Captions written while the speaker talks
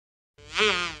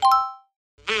Today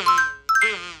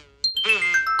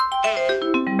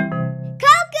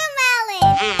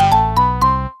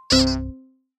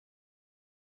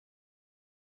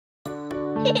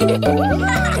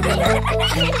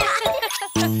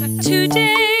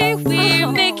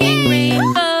we're making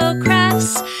rainbow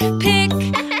crafts. Pick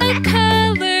a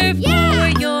color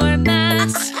for your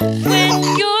mask. When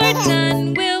you're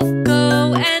done, we'll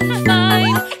go and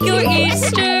find your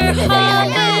Easter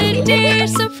holiday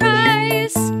surprise.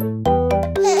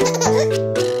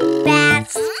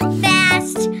 Fast,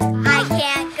 fast, I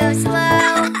can't go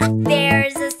slow.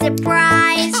 There's a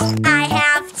surprise I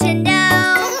have to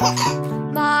know.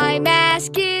 My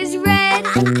mask is red.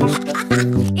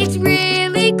 It's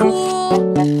really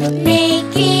cool.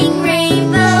 Making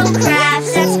rainbow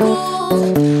crafts at school.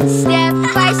 Step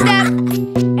by step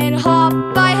and hop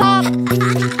by hop.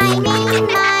 I made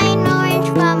mine orange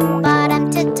from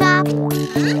bottom to top.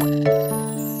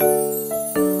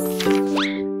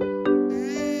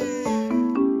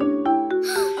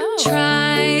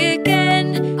 Try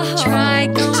again, try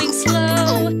going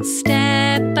slow.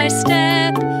 Step by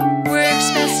step, works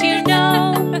best you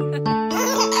know.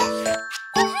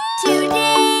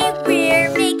 Today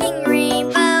we're making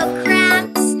rainbow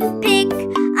crafts. Pick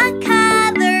a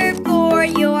color for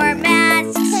your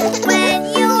masks. When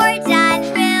you're done,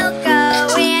 we'll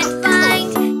go and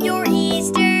find your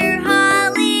Easter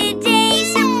holiday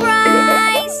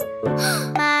surprise.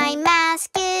 My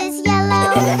mask is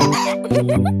yellow.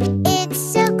 It's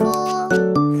so cool.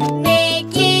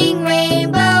 Making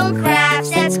rainbow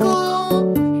crafts at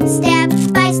school. Step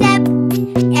by step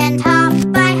and hop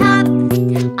by hop.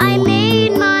 I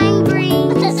made mine green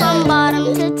from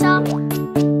bottom to top.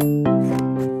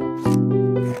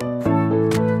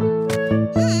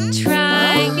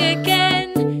 Try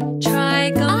again, try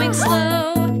going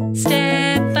slow.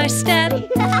 Step by step,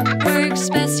 works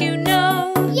best you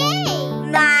know. Yay!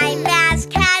 My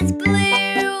mask has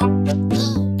blue.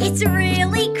 It's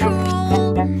really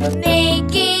cool.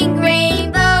 Making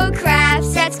rainbow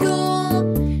crafts at school.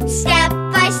 Step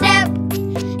by step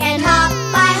and hop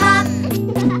by hop.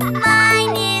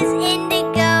 Mine is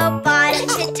indigo, bottom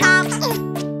to top.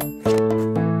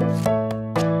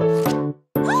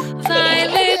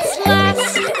 Violet's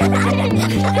last,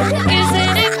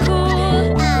 isn't it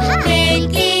cool?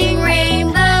 Making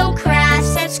rainbow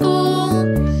crafts at school.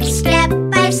 Step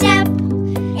by step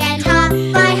and hop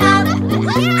by hop.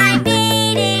 I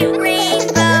made a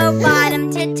rainbow bottom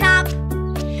to top.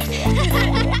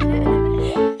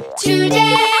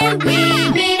 Today we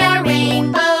made our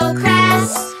rainbow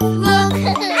crafts. Look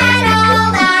at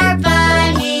all our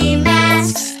bunny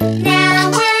masks.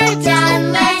 Now we're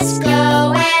done, let's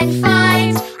go and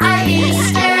find our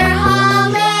Easter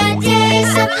holiday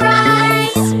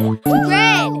surprise.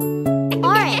 Red,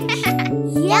 orange,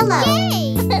 yellow,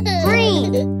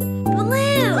 green,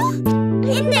 blue,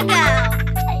 indigo,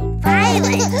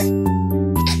 violet.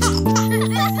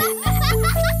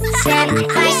 Step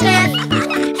by step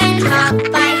and hop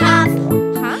by hop.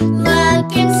 Look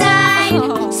inside,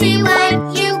 see what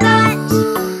you got.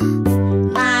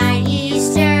 My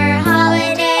Easter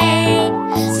holiday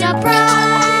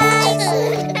surprise.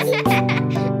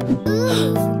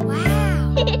 Ooh,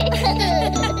 wow.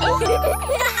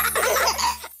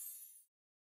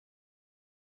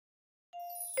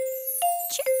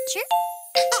 Chirp, chirp.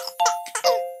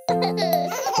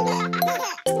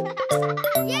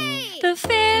 Yay! The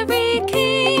fairy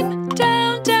came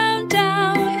down, down,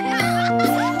 down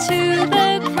to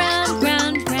the ground,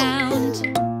 ground, ground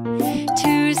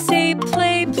to say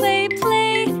play, play,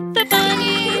 play the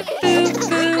Bunny Foo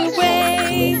Foo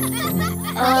way.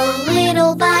 Oh,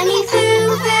 little Bunny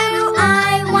Foo Foo,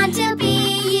 I want to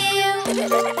be you.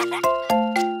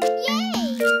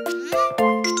 Yay!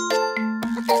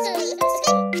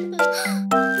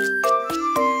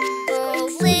 Oh,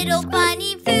 little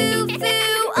Bunny Foo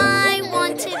Foo, I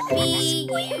want to be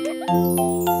you.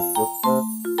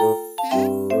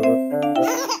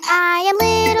 I am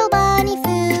little Bunny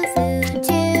Foo Foo,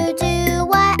 to do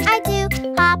what I do.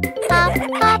 Hop, hop,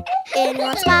 hop, in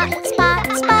one spot,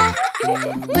 spot, spot.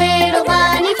 Little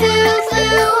Bunny Foo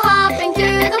Foo, hopping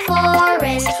through the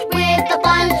forest with a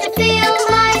bunch of field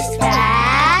mice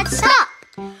that stop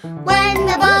when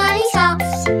the bunny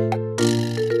stops.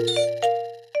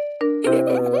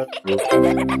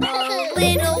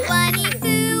 Little Bunny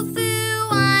Foo Foo,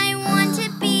 I want to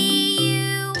be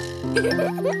you.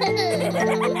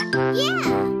 Yeah.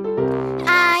 I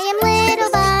am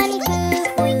little Bunny Foo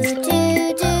Foo, to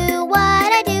do what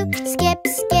I do. Skip,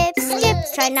 skip, skip,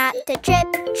 try not to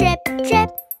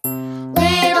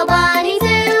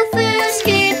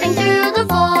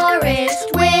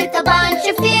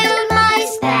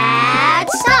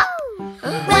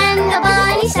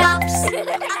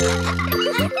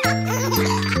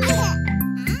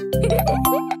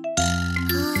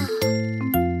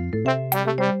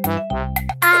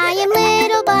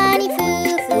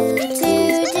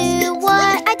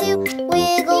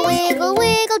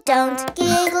Don't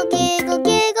giggle, giggle,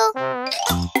 giggle.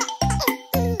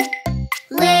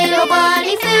 Little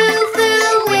Bunny Foo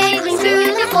Foo wiggling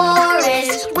through the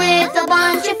forest with a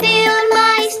bunch of field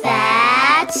mice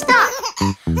that stop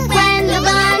when the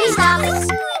bunny stops.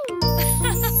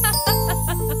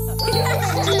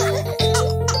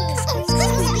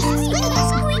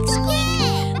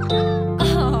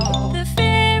 Oh, the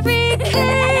fairy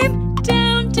came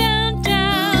down, down,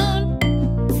 down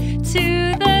to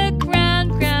the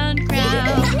ground, ground,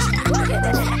 ground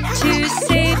to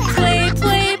say play,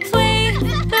 play, play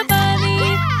the Bunny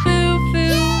Foo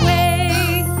Foo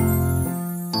way.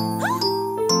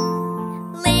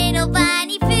 Little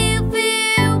Bunny Foo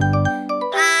Foo,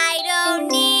 I don't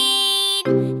need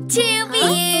to be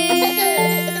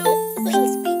you.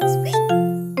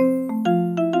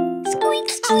 Squeak,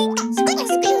 squeak, squeak,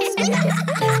 squeak,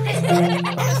 squeak.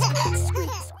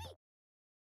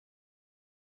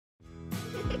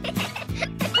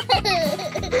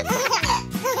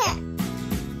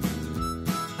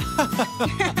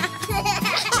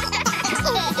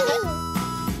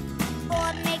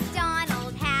 Old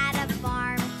MacDonald had a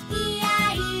farm,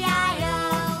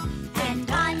 E-I-E-I-O. And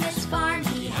on this farm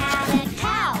he had a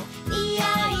cow,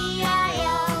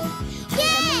 E-I-E-I-O.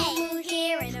 Yay! A moo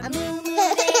here and a moo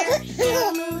there, here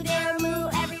a moo, there a moo,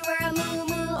 everywhere a moo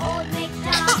moo. Old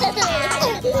MacDonald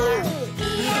had a farm,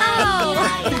 E-I-E-I-O.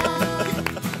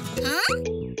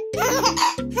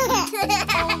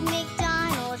 Old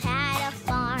MacDonald had a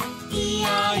farm,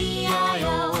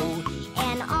 E-I-E-I-O.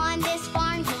 And on this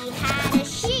farm he had a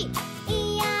sheep,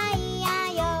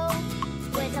 E-I-E-I-O.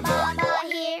 With a ba-ba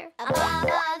here, a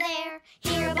ba-ba there,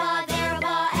 here a ba, there a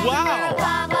ba, everywhere a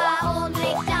ba-ba. Old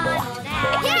MacDonald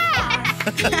had a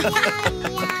farm,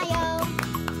 E-I-E-I-O.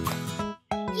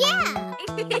 Yeah!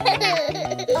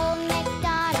 Old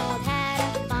MacDonald had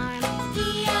a farm,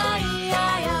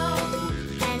 E-I-E-I-O.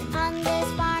 And on this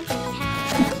farm he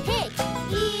had a pig,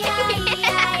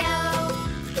 E-I-E-I-O.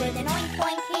 With an oink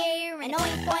oink here, an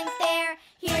oink oink there,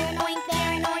 here an oink,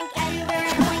 there an oink, everywhere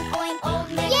an oink oink. Old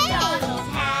MacDonald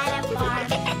had a farm,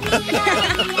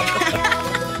 E-I-E-I-O.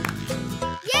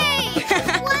 Yay!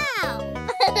 Wow!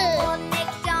 Old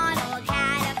MacDonald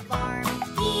had a farm,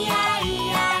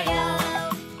 E-I-E-I-O.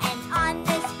 And on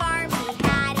this farm he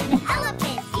had an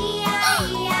elephant,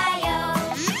 E-I-E-I-O.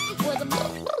 With a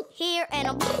bloop bloop here and a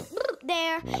bloop bloop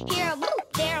there, here a bloop,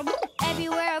 there a bloop,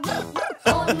 everywhere a bloop bloop.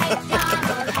 Old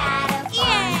MacDonald had a farm,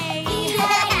 E-I-E-I-O.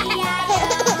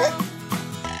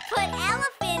 Put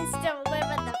elephants to live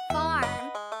at the farm.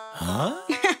 Huh?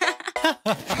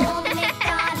 Old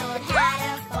MacDonald had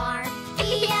a farm,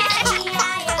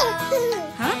 E-I-E-I-O.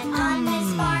 And on this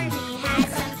farm he had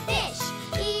some fish,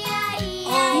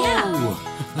 E-I-E-I-O.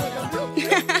 With a bloop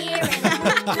bloop here and a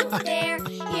bloop bloop there,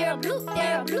 here a bloop,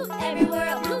 there a bloop, everywhere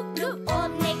a bloop bloop.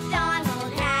 Old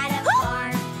MacDonald had a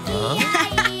farm,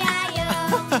 E-I-E-I-O.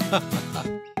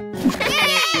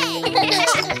 Yay!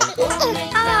 Old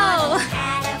MacDonald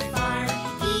had a farm,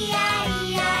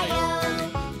 E-I-E-I-O.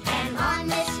 And on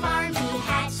this farm he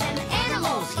had some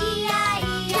animals,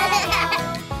 E-I-E-I-O.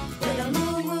 With a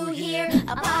moo moo here,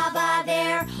 a ba-ba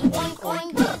there, oink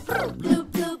oink, bloop bloop, bloop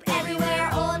bloop, everywhere.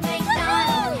 Old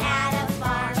MacDonald had a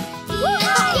farm,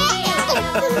 E-I-E-I-O.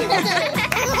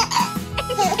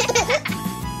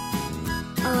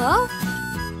 Oh?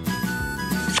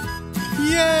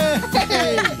 Yay!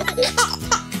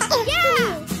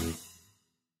 Yeah!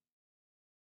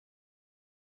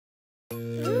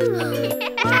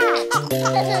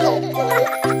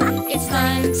 It's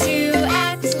fun to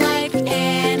act like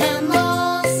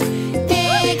animals,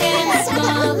 big and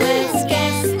small, let's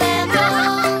guess them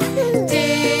all.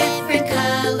 Different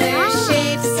colors,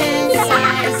 shapes and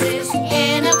sizes,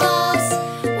 animals,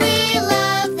 we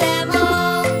love them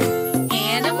all.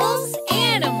 Animals,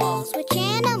 animals, Which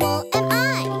animal am I?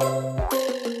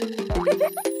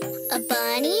 A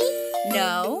bunny?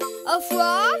 no. A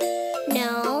frog?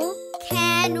 No.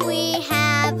 Can we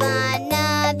have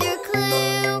another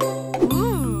clue?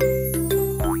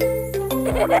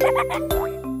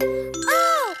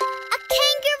 Oh, a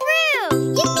kangaroo!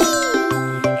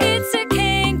 Yippee! It's a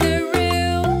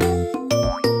kangaroo.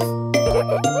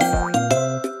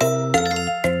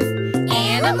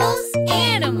 Animals,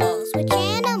 animals, Which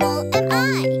animal am I?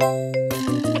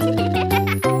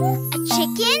 A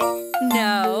chicken?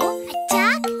 no. A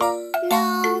duck? No.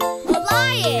 A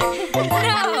lion?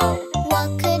 No. What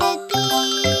could it be?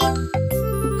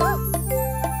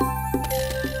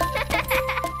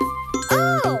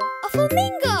 Oh, a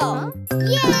flamingo!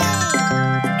 Yay!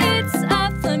 It's a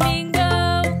flamingo.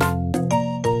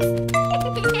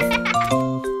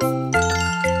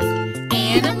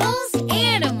 Animals,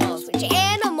 animals, Which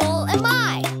animal am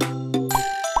I?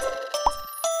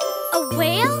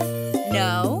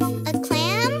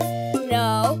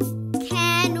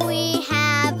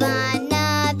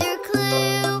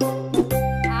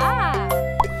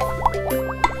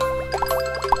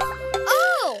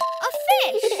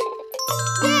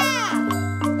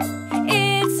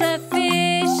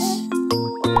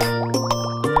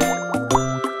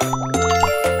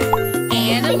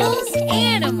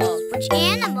 animal? Which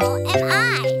animal am I?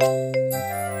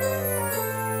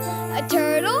 A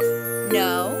turtle?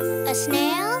 No. A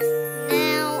snail?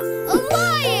 Now, a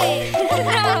lion!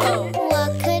 No.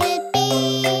 What could it be?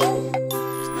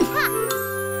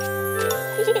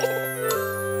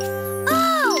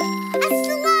 Oh, a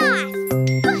sloth!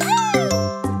 Woohoo!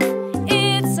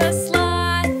 It's a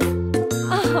sloth.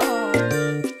 Oh.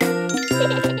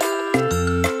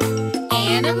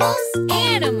 Animals?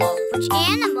 Animal. Which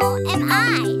animal am I?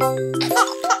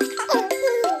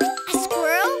 A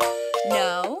squirrel?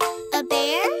 No. A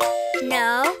bear?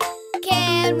 No.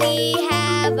 Can we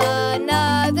have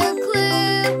another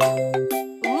clue?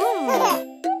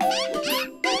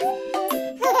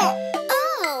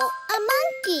 Oh, a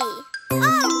monkey.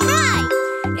 All right.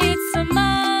 It's a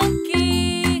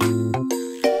monkey.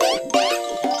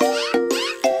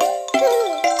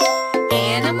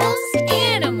 Animals,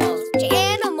 animals. Which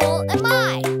animal am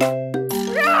I?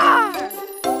 Roar!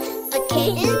 A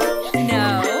kitten? No.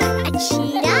 A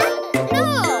cheetah? No.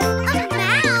 A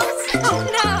mouse? Oh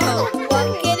no. What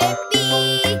could it be?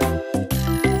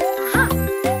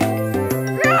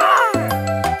 Roar!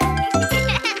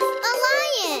 A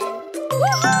lion!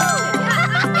 Woohoo!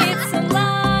 It's a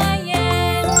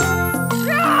lion.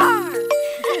 Roar!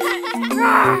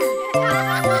 Roar!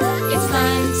 It's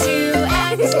fun to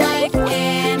act like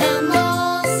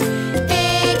animals.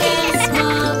 Big and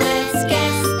small, let's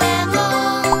guess them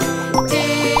all.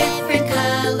 Different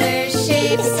colors,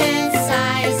 shapes, and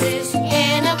sizes.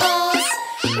 Animals,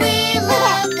 we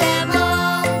love them all.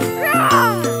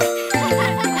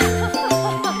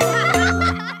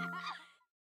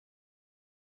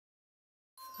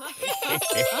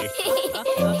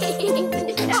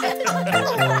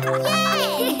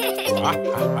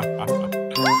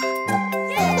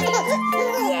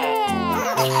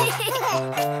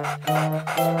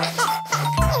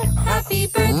 Happy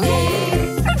birthday,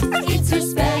 it's your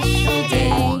special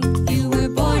day. You were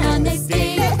born on this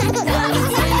day, now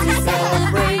it's time to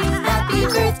celebrate. Happy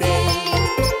birthday,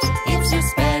 it's your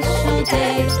special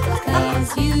day, 'cause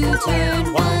you turned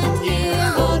 1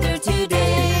 year older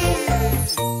today.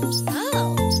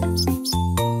 Oh.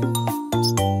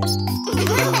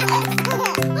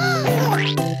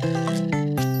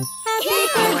 Happy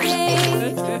birthday,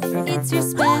 it's your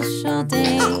special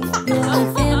day. Your whole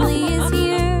family is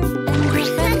here, and your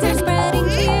friends are spreading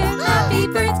cheer. Happy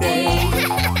birthday,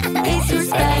 it's your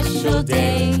special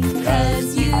day,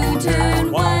 'cause you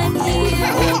turned 1 year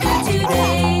older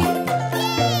today.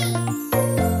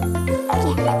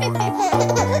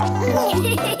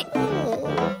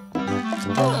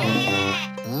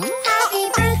 Happy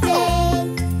birthday!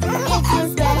 It's your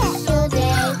special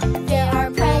day. There are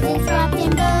presents wrapped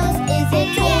in bows. Is it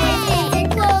toys? Is it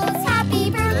clothes? Happy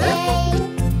birthday!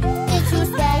 It's your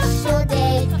special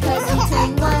day, 'cause you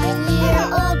turned 1 year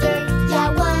older. Yeah,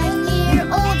 1 year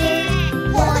older.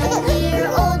 1 year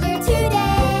older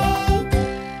today.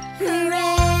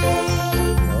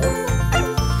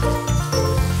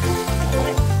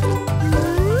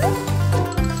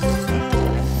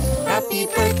 Happy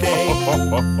birthday,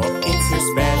 it's your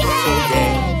special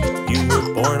day. You were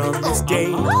born on this day,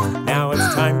 now it's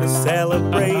time to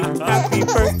celebrate. Happy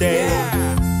birthday,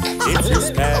 it's your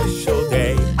special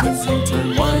day, 'cause you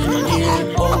turned 1 year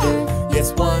older.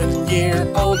 Yes, 1 year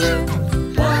older.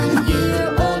 1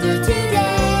 year older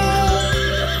today.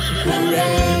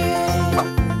 Hooray!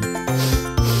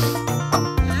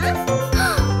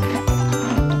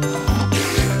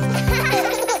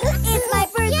 It's my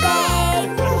birthday!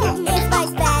 It's my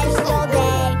special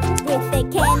day. With the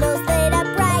candles lit up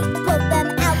bright, put them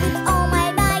out with all my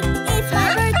might. It's my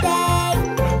birthday!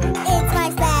 It's my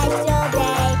special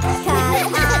day, 'cause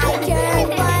I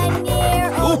turned 1 year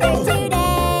older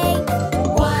today.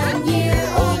 1 year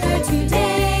older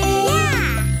today.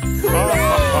 Yeah!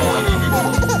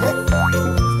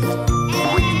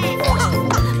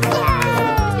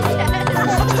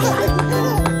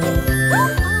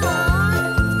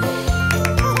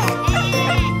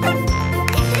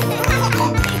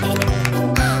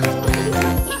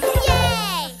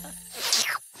 Yay!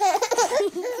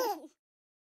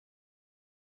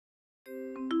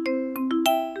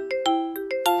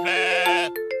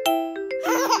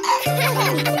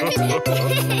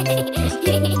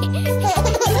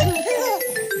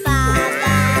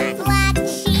 Baba Black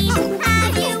Sheep,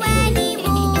 have you any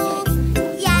wool?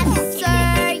 Yes, sir,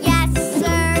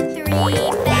 3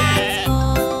 bags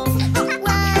full.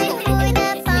 1 for the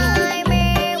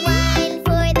farmer, 1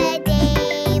 for the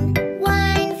dame,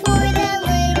 1 for the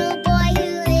little boy who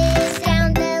lives down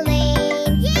the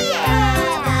lane. Yeah!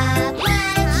 Baba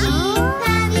Black Sheep,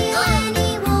 have you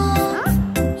any wool?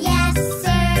 Yes,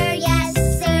 sir,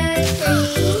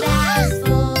 3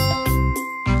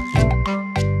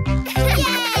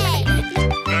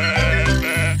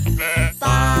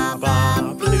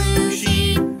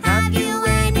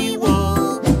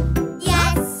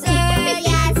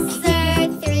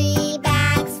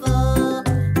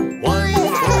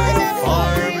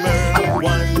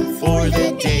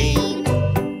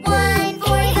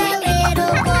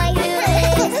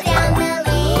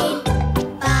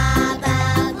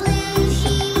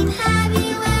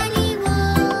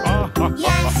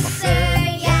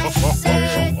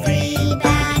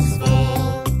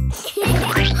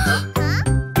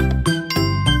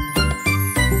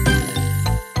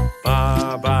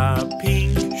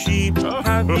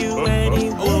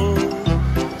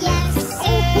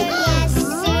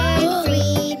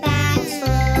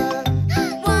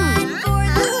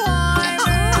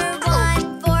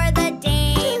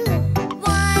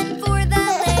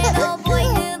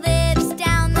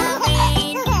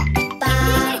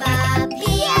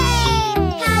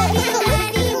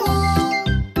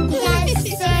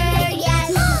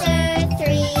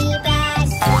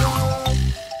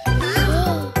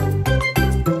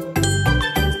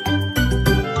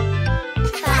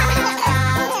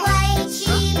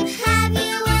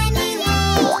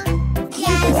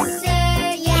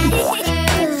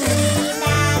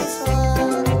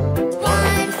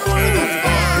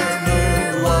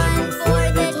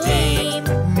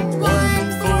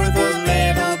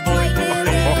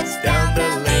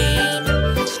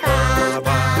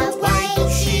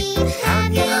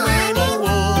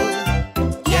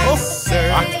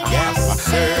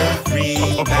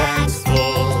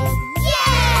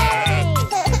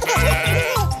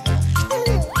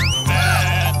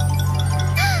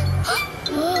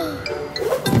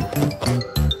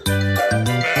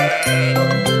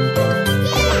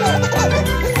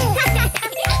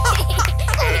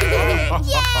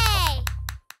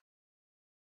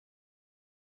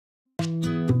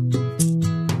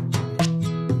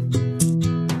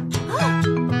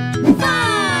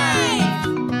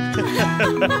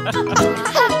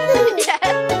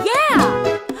 Yeah!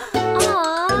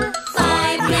 Aww!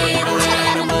 5 little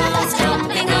animals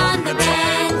jumping on the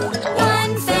bed.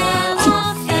 One fell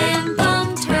off and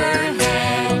bumped her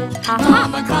head.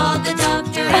 Mama called the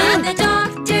doctor and the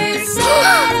doctor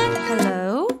said,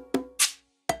 hello?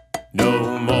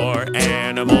 No more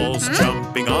animals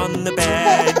jumping on the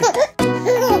bed.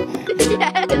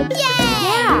 Yeah!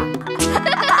 Yeah!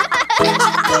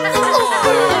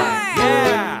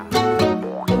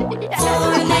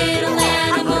 4 little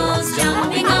animals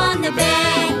jumping on the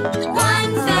bed.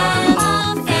 One fell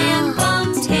off and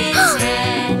bumped his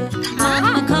head.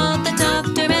 Mama called the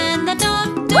doctor and the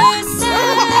doctor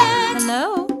said,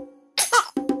 hello?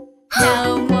 No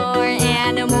more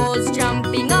animals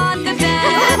jumping on the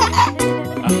bed.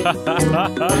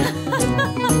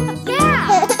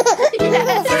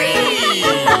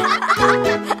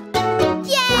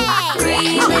 Yeah!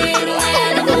 3 little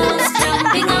animals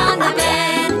jumping on the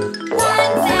bed.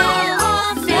 One fell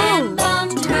off and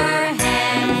bumped her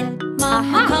head.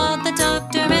 Mama called the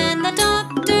doctor and the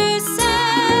doctor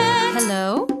said,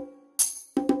 hello?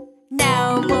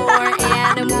 No more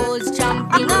animals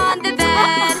jumping on the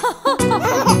bed.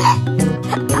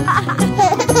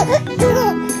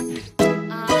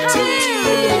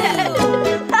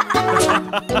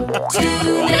 2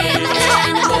 little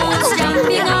animals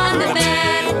jumping on the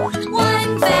bed.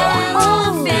 One fell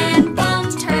off and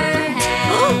bumped her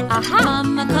head.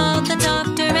 Mama called the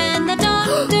doctor and the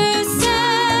doctor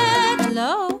said,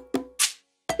 hello?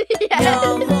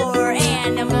 No more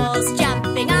animals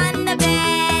jumping on the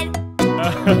bed.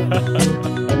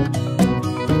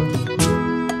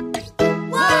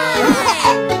 1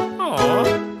 Aw,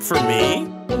 for me?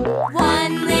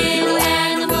 1 little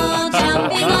animal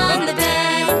jumping on the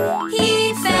bed.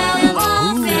 He fell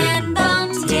off and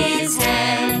bumped his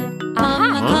head.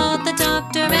 Mama called the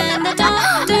doctor and the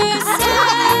doctor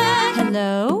said,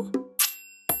 hello?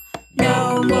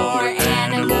 No more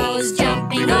animals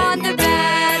jumping on the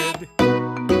bed.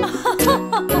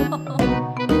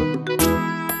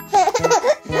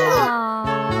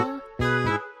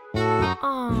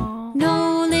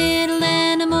 No little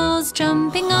animals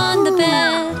jumping on the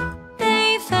bed.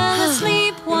 They fell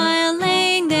asleep while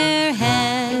laying their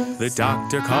heads. The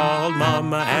doctor called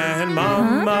Mama and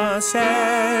Mama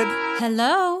said,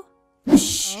 Hello?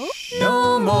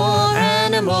 no more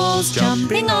animals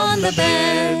jumping on the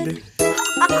bed.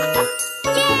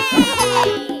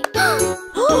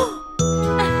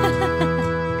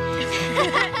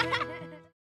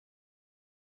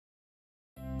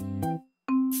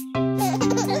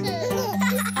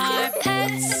 Our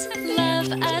pets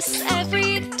love us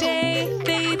every day.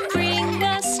 They bring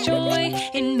us joy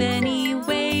in many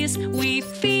ways. We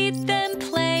feed them,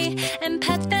 play, and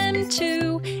pet them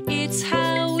too. It's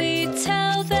how we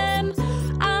tell them,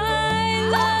 I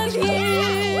love you.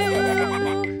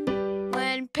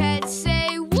 When pets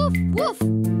say woof woof,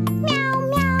 meow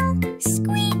meow,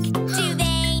 squeak, do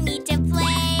they need to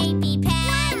play, be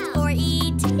pet, or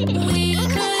eat? We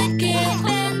could give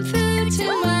them food to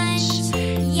munch.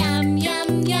 Yum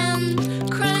yum yum,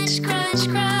 Crunch, crunch,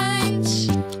 crunch.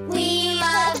 we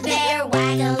love their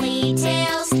waggly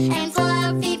tails and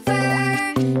fluffy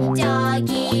fur,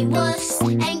 doggy woofs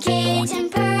and kitten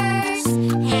purrs,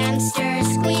 hamster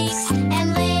squeaks and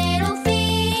little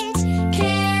feet.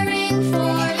 Caring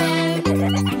for them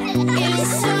is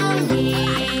so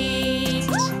neat.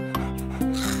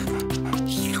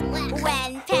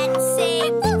 When pets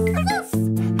say woof woof,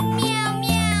 meow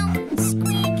meow,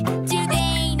 squeak, do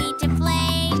they need to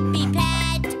play, be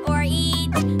pet, or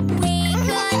eat? We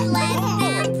could let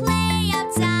them play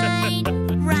outside,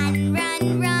 run, run,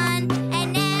 run, and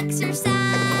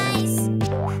exercise.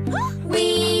 We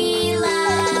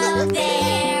love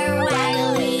their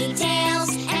waggly tails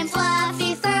and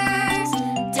fluffy furs,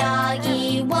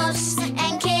 doggy woofs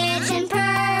and kitten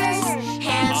purrs,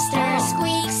 hamster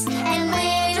squeaks and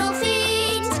little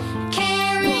feet.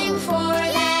 Caring for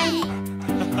them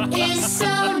is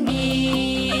so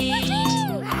neat.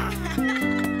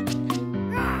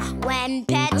 When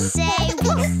pets say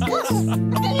woof woof,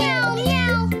 meow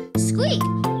meow, squeak,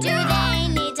 do they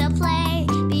need to play,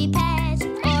 be pet,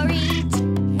 or eat?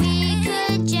 We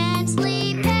could gently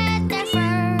pet their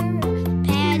fur,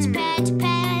 pet, pet,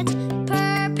 pet,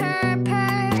 purr, purr,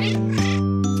 purr.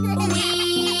 We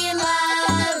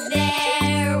love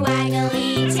their waggly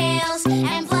tails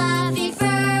and fluffy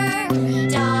fur,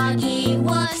 doggy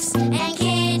woofs and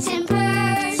kitten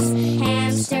purrs,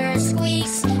 hamster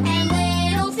squeaks and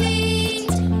little feet.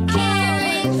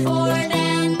 Caring for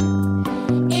them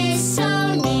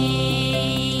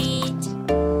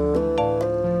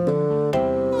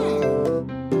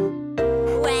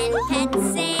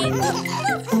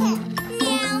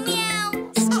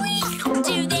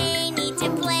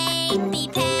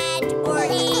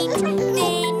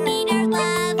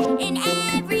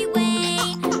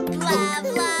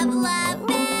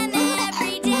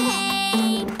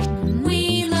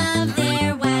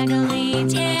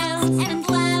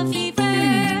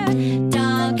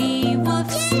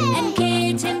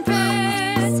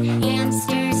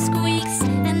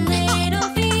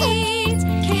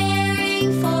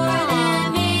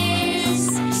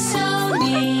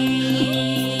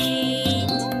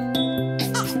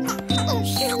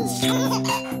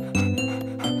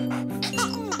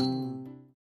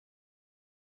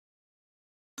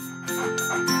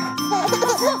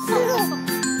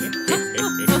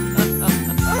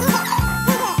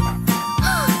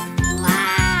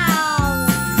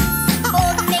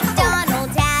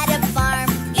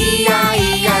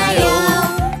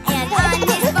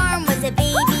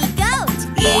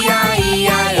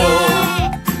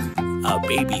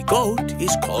baby goat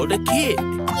is called a kid. Yay!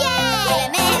 A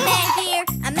met here,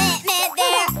 a met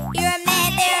there. You're a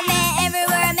met there, a met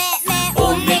everywhere, a met.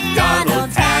 Old MacDonald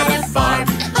had a farm,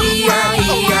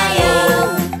 E-I-E-I-O.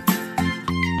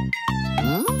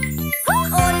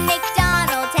 Old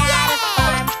MacDonald had a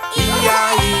farm,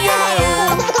 E-I-E-I-O.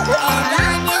 and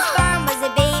on his farm was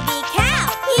a baby cow,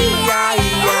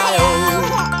 E-I-E-I-O.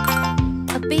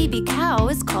 A baby cow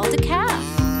is called a calf.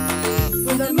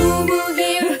 With a moo-moo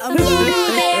here, a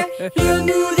moo-moo there. Here a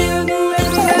moo, there a moo,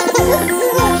 everywhere a moo.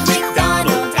 Old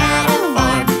MacDonald had a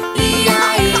farm,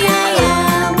 E-I-E-I-O.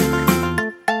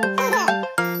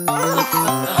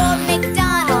 Old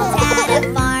MacDonald had a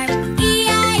farm,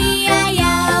 E-I-E-I-O.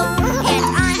 And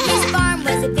on his farm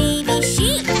was a baby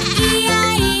sheep,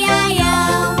 E-I-E-I-O.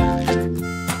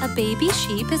 A baby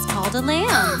sheep is called a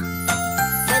lamb.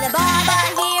 With a baba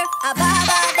here, a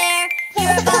baba there.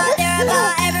 Here a ba, there a ba,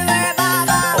 everywhere a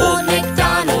baba. Old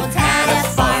MacDonald had a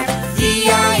farm,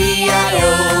 E-I-E-I-O.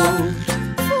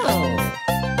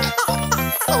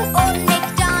 Old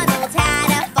MacDonald had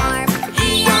a farm,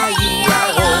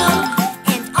 E-I-E-I-O.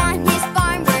 And on his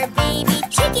farm were baby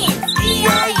chickens,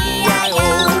 E-I-E-I-O.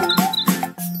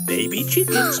 Baby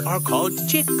chickens are called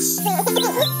chicks.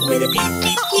 With a peep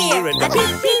peep here and a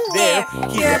peep peep there.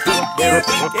 Here a peep, there a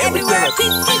peep, everywhere a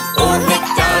peep peep. Old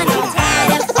MacDonald had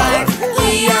a farm,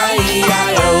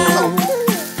 E-I-E-I-O.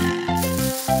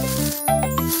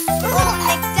 Old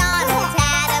MacDonald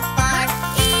had a farm,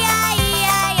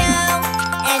 E-I-E-I-O.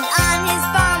 And on his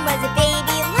farm was a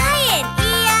baby lion,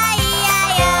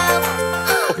 E-I-E-I-O.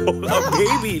 A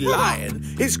baby lion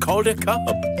is called a cub.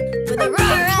 With a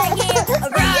roar here, a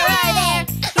roar there.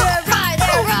 Here a roar,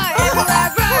 there a roar, everywhere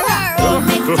a roar, roar. Old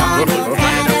MacDonald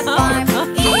had a farm,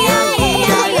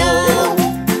 E-I-E-I-O.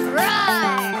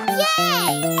 Roar!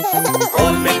 Yay!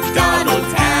 Old MacDonald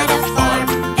had a farm,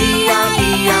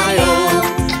 E-I-E-I-O.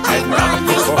 And on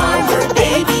his farm were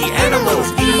baby animals,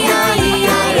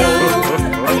 E-I-E-I-O.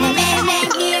 With a man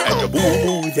here, And a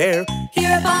boo-boo there.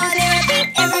 here a ball, there a beep,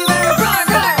 everywhere a roar,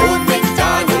 roar. Old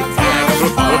MacDonald had a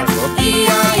farm,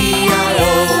 E-I-E-I-O.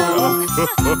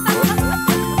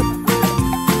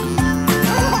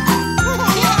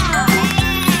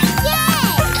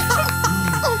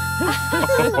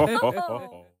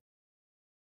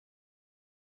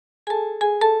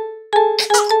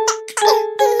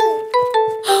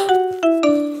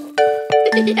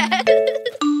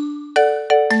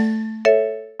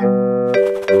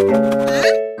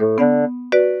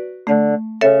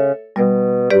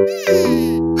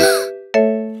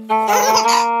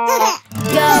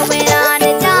 Going on a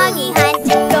doggy hunt,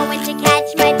 going to catch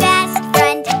my best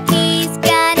friend. He's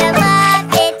gonna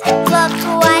love it. Look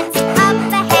what's up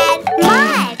ahead.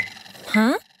 Mud!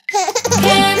 Huh?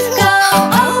 Can't go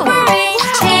over it,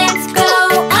 can't go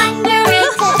under it,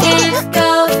 can't go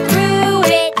through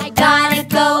it. I gotta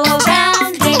go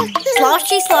around it.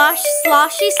 Sloshy slosh,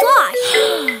 sloshy slosh.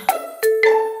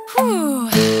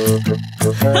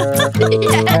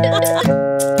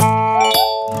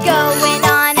 Going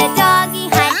on a doggy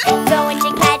hunt, going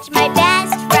to catch my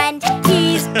best friend.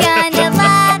 He's gonna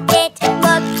love it.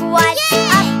 Look what's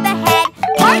up ahead.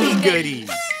 Goody goodies.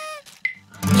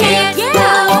 Can't go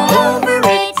over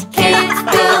it, can't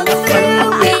go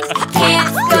through it,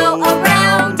 can't go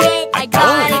around it. I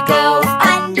gotta go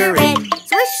under it.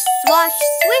 Swish, swash,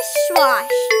 swish,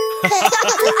 swash.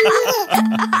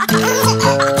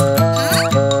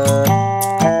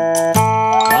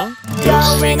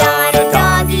 Going on a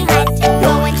doggy hunt,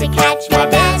 going to catch my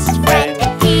best friend.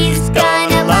 He's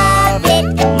gonna love it.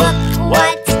 Look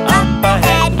what's up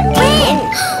ahead. Win!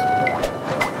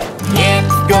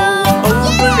 Can't go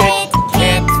over it,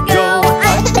 can't go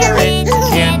under it,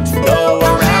 can't go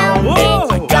around it.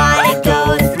 I gotta go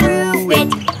through it.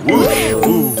 Whoosh,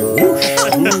 whoo, whoosh,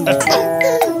 whoo.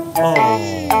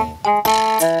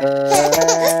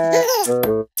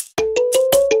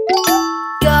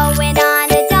 Going on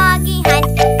a doggy hunt,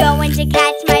 going to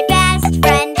catch my best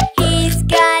friend. He's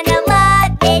gonna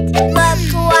love it. Look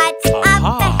what's up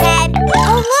ahead.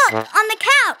 Oh look, on the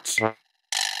couch.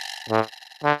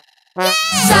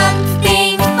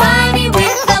 Something funny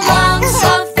with a long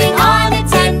something on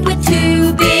its head, with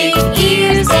two big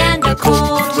ears and a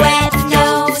cold red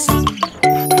nose.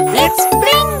 It's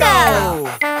Bingo!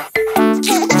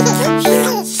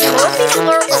 Slurpy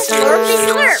slurp, slurpy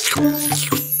slurp.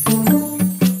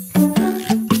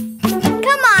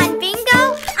 Come on, Bingo,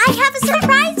 I have a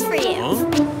surprise for you.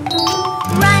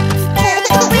 Run through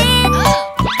the wind,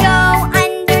 go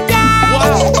under dash,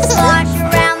 slosh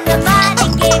around the mud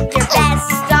and give your best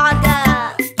dog a...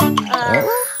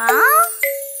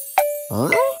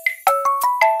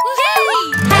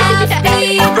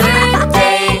 Happy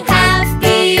birthday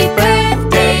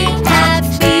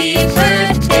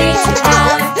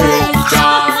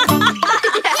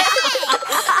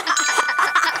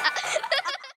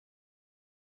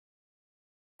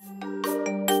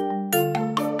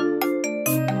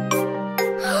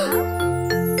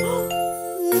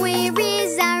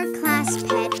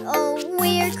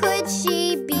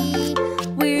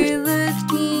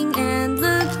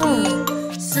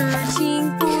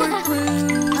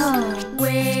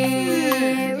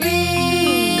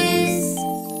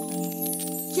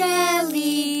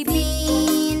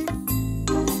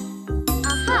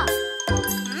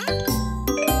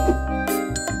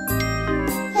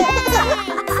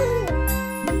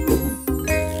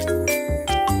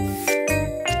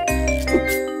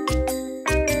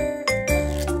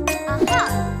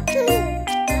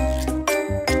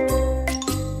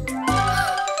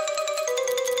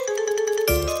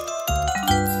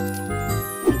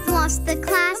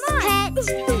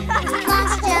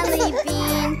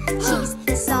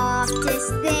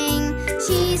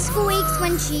She squeaks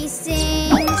when she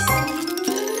sings.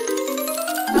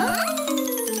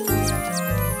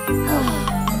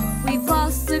 We've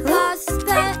lost the class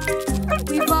pet.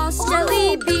 We've lost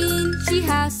Jelly Bean. She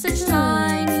has such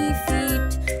tiny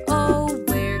feet. Oh,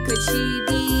 where could she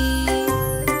be?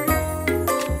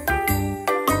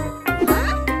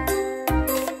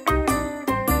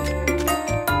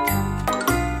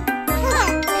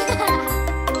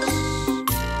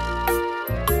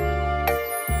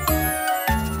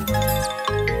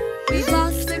 We've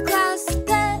lost the class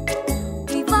pet.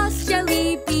 We've lost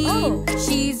Jelly Bean.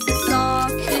 She's the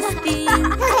softest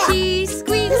bean. She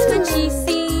squeaks when she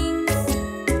sings.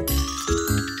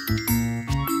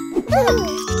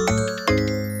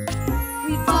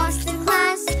 We've lost the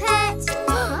class pet.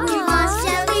 We've lost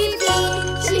Jelly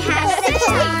Bean. She has such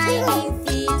tiny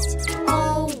feet.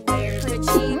 Oh, where could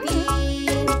she be?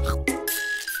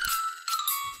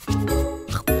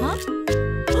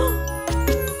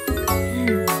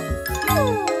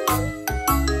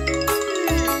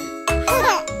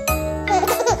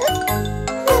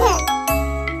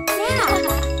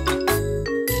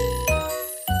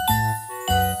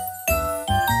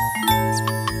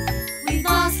 We've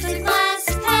lost the class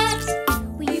pet.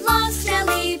 We've lost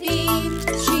Jelly Bean.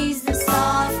 She's the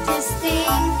softest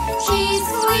thing. She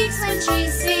squeaks when she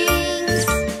sings.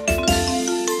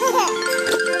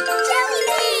 Jelly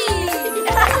Bean!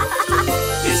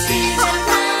 This is A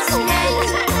class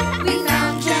pet. We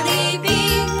found Jelly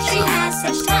Bean. She has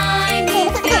such tiny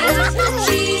feet.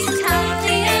 She's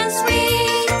cuddly and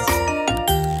sweet.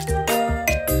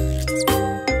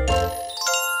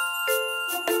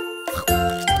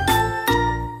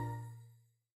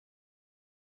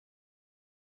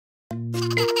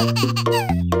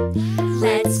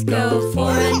 Let's go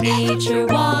for a nature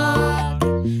walk.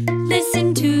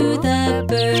 Listen to the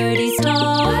birdies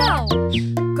talk.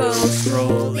 Go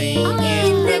strolling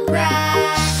in the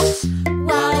grass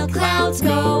while clouds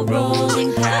go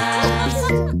rolling past.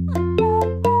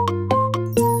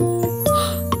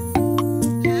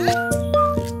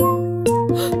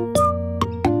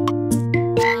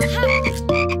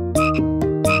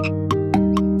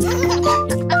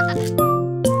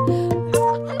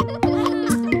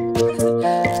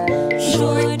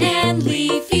 Short and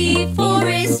leafy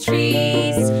forest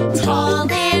trees, tall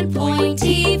and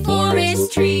pointy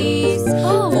forest trees.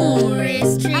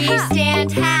 Forest trees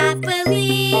stand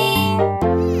happily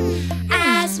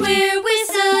as we're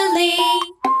whistling.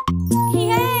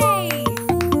 Yay!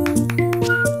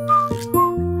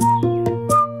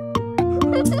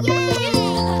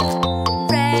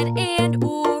 Red and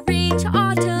orange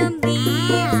autumn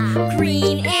leaves,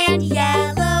 green and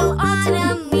yellow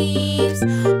autumn leaves.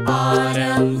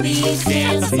 Autumn leaves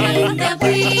dance in the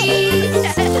breeze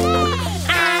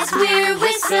as we're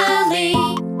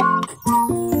whistling.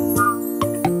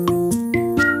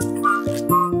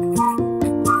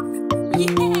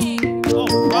 Yay!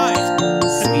 all right.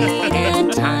 Sweet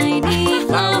and tiny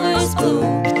flowers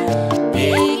bloom.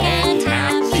 Big and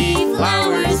happy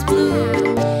flowers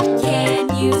bloom. Can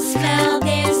you smell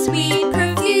their sweet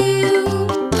perfume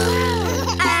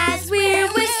as we're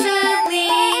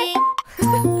whistling?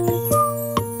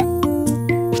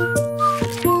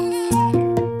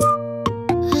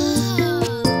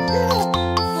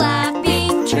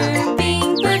 Flapping,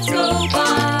 chirping, birds go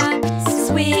by.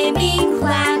 Swimming,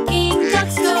 quacking,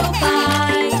 ducks go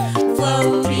by.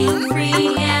 Floating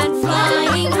free and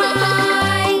flying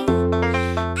high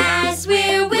as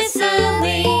we're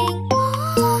whistling.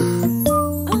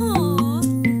 Oh.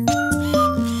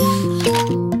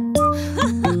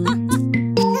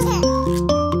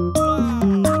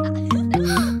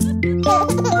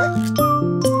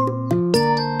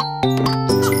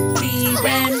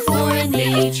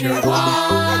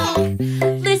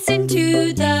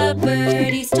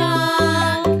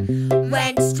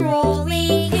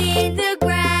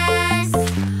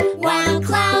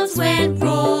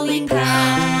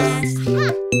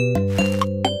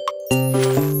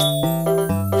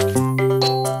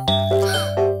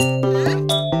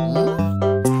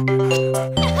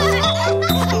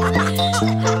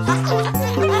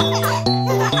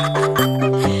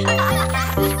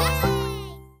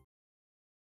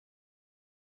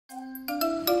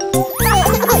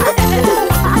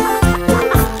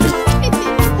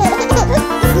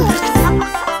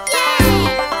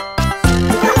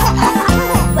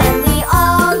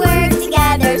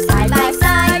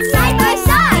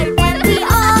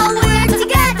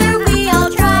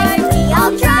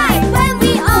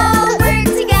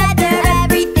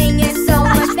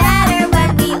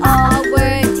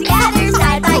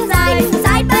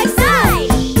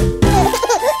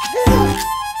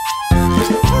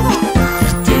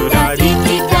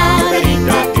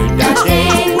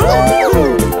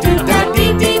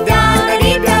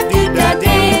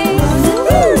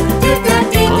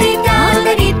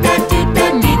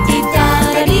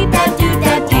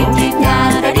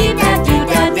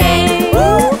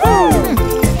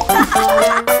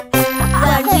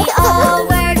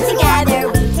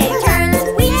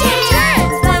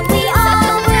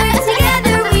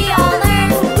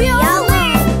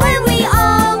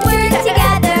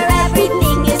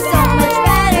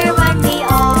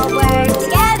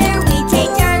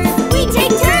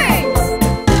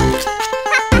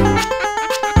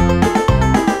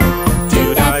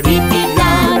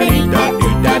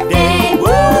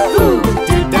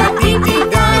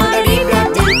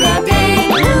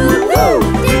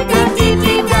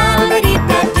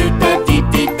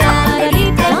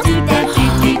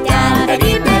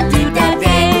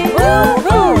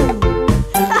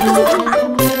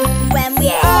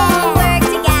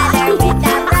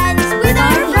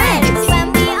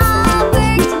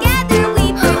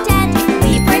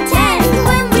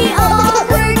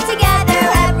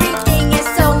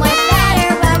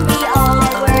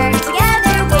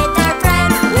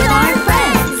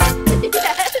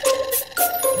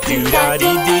 da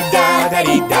dee dee da da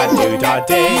dee da do da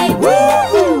day.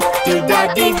 Woo! Do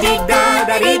da dee dee da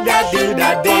da dee da do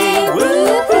da day.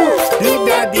 Woo! Do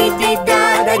da dee dee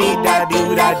da da dee da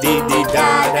do da dee dee da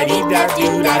da dee da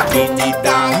do da dee dee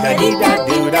da da dee da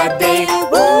do da day.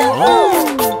 Woo!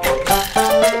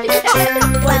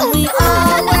 When we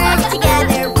all work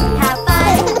together, we have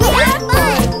fun. We have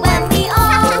fun. When we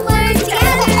all work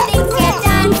together, things get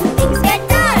done. Things get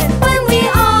done. When we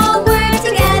all work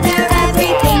together,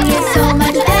 everything is so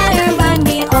much better. When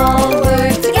we all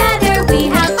work together, we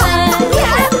have fun. We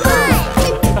have fun.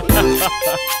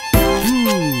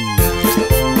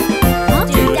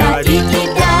 Do da dee dee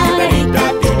da da dee da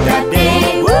do da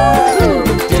day. Woo!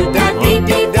 Do da dee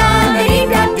dee da da dee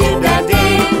da do da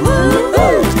day.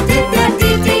 Woo! Do da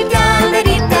dee dee da da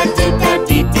dee da do da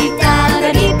dee dee da da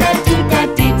dee da do da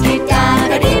dee dee da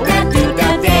da dee da do da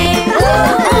day.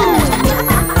 Woo!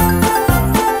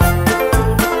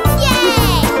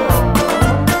 Yay!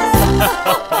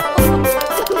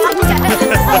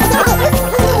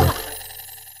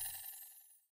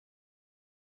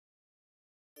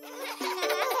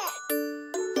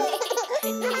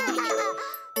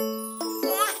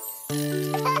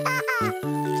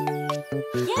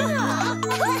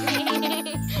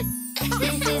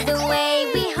 This is the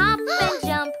way we hop and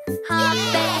jump, hop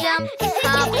and jump,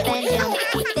 hop and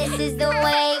jump. This is the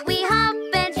way we hop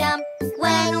and jump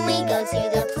when we go to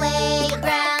the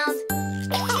playground.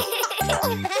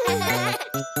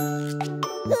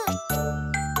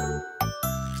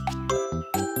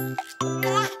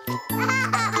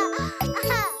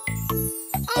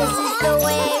 This is the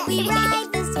way we ride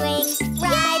the swings,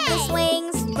 ride the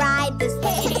swings, ride the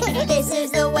swings. This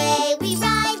is the way we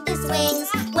ride the swings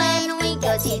when we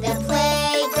go to the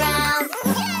playground.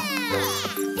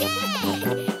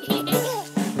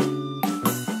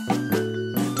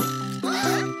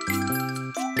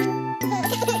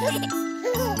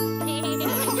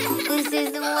 This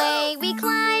is the way we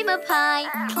climb up high,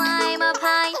 climb up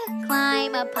high,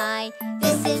 climb up high.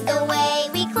 This is the way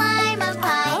we climb up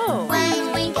high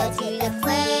when we go to the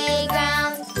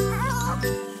playground.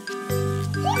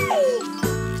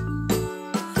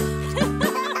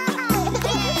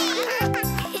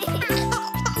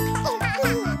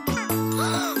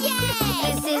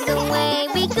 This is the way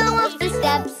we go up the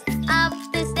steps, up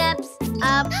the steps,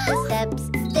 up the steps.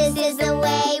 This is the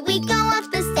way we go up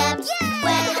the steps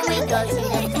when we go to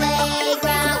the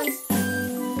playground.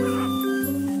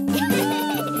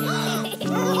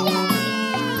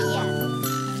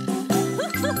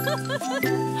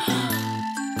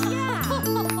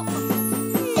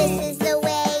 This is the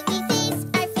way we face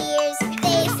our fears,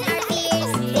 face our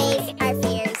fears, face our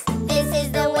fears. This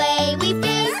is the way we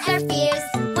face our fears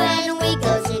when we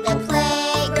go to the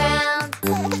playground.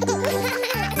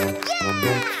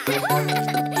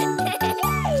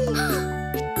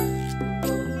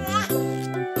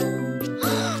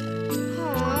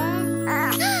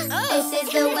 This is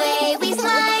the way we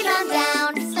slide on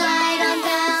down, slide on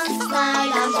down,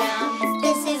 slide on down.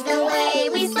 This is the way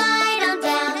we slide on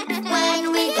down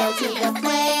when we go to the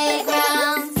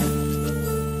playground.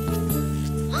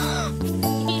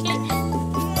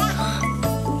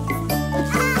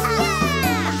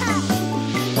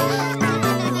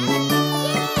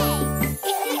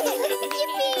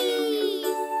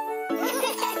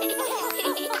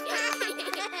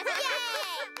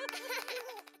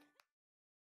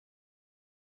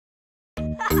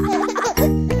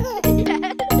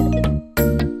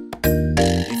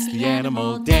 It's the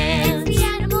animal dance. The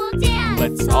animal dance.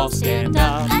 Let's all stand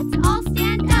up Let's all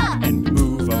stand up and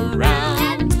move around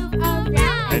and move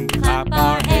around and clap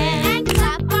our hands. and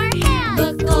clap our hands.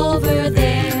 Look over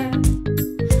there,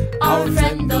 Our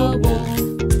friend the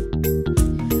wolf.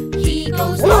 he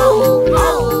goes ho,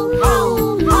 ho,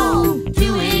 ho, ho,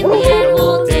 doing the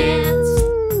animal dance.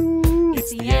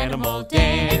 It's the animal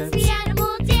dance. The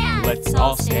animal dance. Let's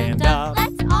all stand up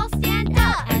Let's all stand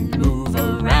up and move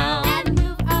around and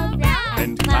move around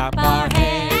and clap our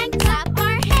hands. and clap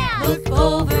our hands. Look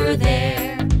over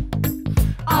there,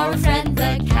 our friend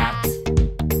the cat.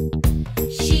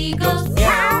 She goes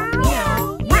meow,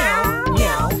 meow, meow,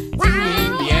 meow,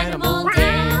 doing the animal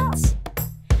dance.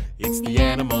 It's the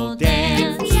animal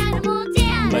dance. The animal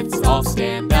dance. Let's all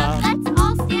stand up Let's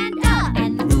all stand up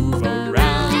and move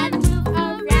around and move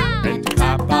around and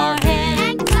clap our hands.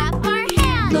 and clap our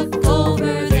hands. Look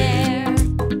over there,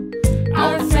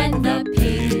 our friend the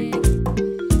pig.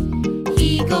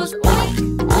 He goes oink,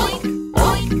 oink,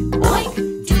 oink, oink,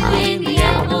 doing the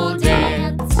animal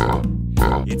dance.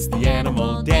 It's the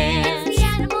animal dance. The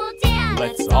animal dance.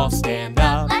 Let's all stand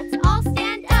up Let's all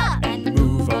stand up and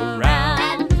move around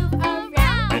and move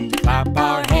around and clap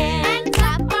our hands. and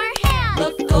clap our hands.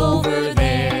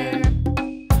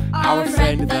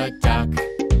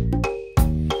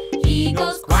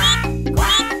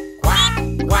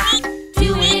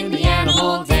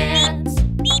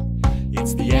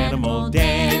 It's the animal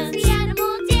dance. It's the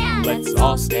animal dance. Let's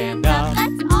all stand up.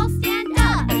 Let's all stand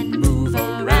up. And move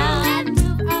around. And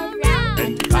move around.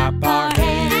 And clap our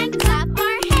hands. And clap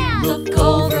our hands. Look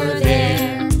over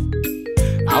there.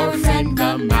 Our friend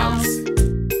the mouse.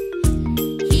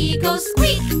 He goes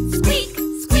squeak, squeak,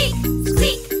 squeak,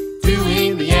 squeak,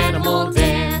 doing the animal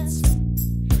dance.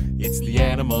 It's the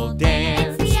animal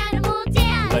dance. It's the animal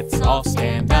dance. Let's all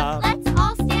stand up. Let's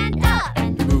all stand up.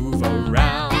 And move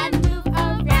around. And move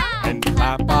around. And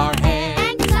clap our hands.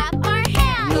 And clap our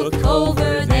hands. Look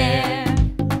over there.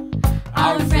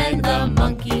 Our friend the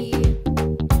monkey.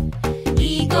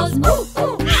 He goes ooh,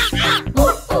 ooh, ah, ah,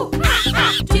 ooh, ooh, ah,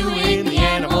 ah, doing the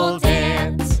animal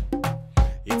dance.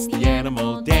 It's the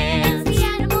animal dance. It's the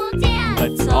animal dance.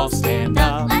 Let's all stand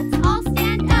up. Let's all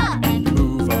stand up. And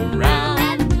move around.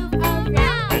 And move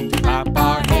around. And clap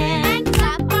our hands. And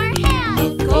clap our hands.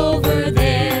 Look over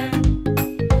there.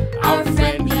 Our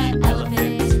friend the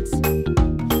elephant.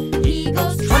 He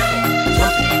goes trumpet,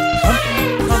 trumpet,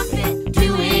 trumpet, trumpet,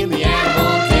 doing the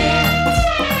animal dance.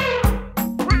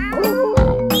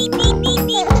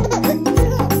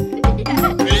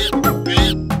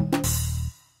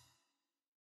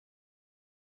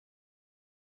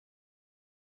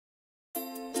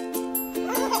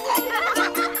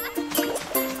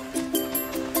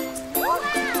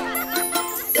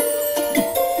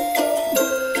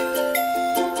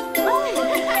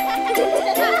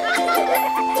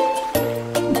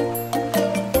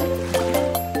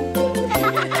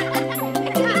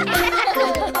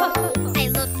 I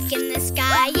look in the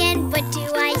sky and what do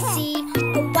I see?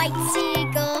 A white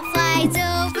seagull flies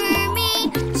over me,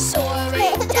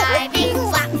 soaring, diving,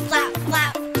 flap, flap,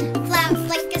 flap, flap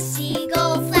like a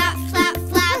seagull, flap, flap,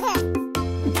 flap.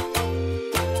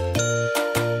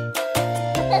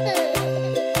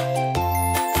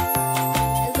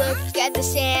 I look at the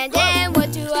sand and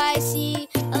what do I see?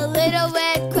 A little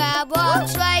red crab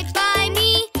walks right by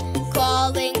me,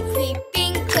 crawling,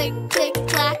 creeping, click, click,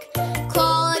 clack.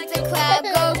 Crawl like the crab,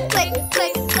 go click,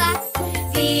 click, clack.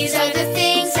 These are the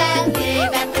things that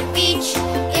live at the beach.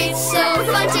 It's so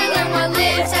fun to learn what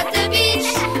lives at the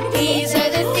beach. These are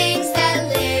the things that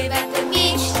live at the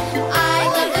beach. I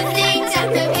love the things at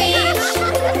the beach.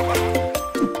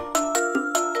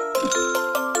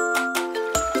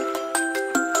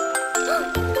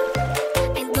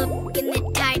 I look in the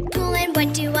tide pool and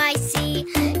what do I see?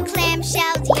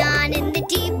 Clamshells yawn in the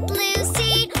deep blue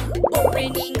sea.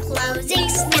 Opening, closing,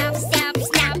 snap, snap,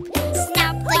 snap.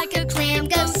 Snap like a clam,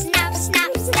 go snap,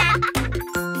 snap, snap.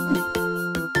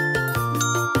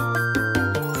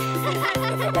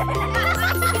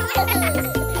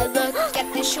 I look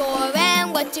at the shore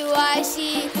and what do I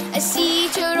see? A sea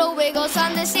turtle wiggles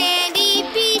on the sandy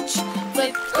beach.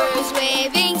 Flippers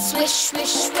waving, swish,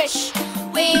 swish, swish.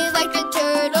 Wave like the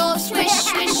turtle, swish,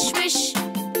 swish, swish.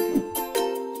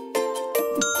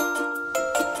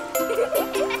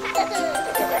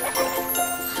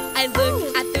 I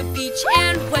look at the beach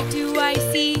and what do I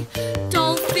see?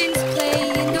 Dolphins play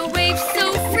in the waves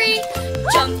so free.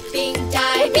 Jumping,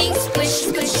 diving, splish,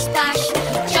 splish, splash.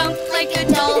 Jump like a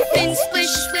dolphin,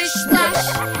 splish, splish, splash.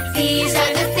 These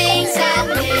are the things that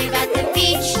live at the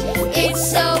beach. It's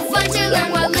so fun to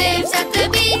learn what lives at the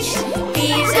beach.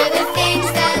 These are the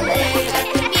things that live at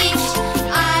the beach.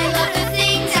 I love the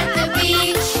things at the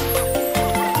beach.